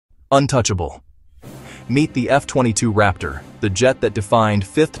Untouchable. Meet the F-22 Raptor, the jet that defined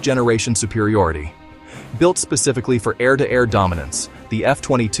fifth-generation superiority. Built specifically for air-to-air dominance, the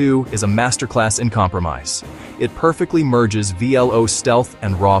F-22 is a masterclass in compromise. It perfectly merges VLO stealth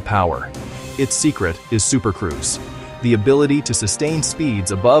and raw power. Its secret is supercruise, the ability to sustain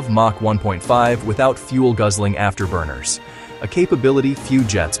speeds above Mach 1.5 without fuel-guzzling afterburners, a capability few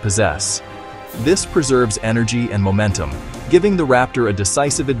jets possess. This preserves energy and momentum, giving the Raptor a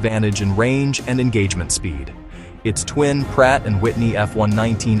decisive advantage in range and engagement speed. Its twin Pratt & Whitney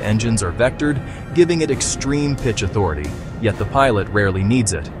F-119 engines are vectored, giving it extreme pitch authority, yet the pilot rarely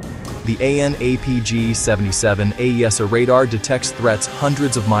needs it. The AN/APG-77 AESA radar detects threats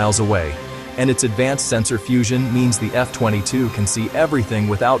hundreds of miles away, and its advanced sensor fusion means the F-22 can see everything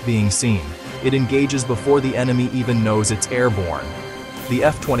without being seen. It engages before the enemy even knows it's airborne. The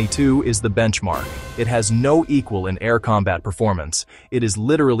F-22 is the benchmark. It has no equal in air combat performance. It is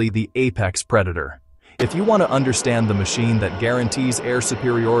literally the apex predator. If you want to understand the machine that guarantees air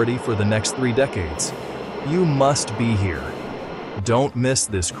superiority for the next 3 decades, you must be here. Don't miss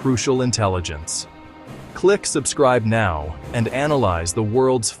this crucial intelligence. Click subscribe now and analyze the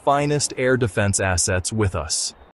world's finest air defense assets with us.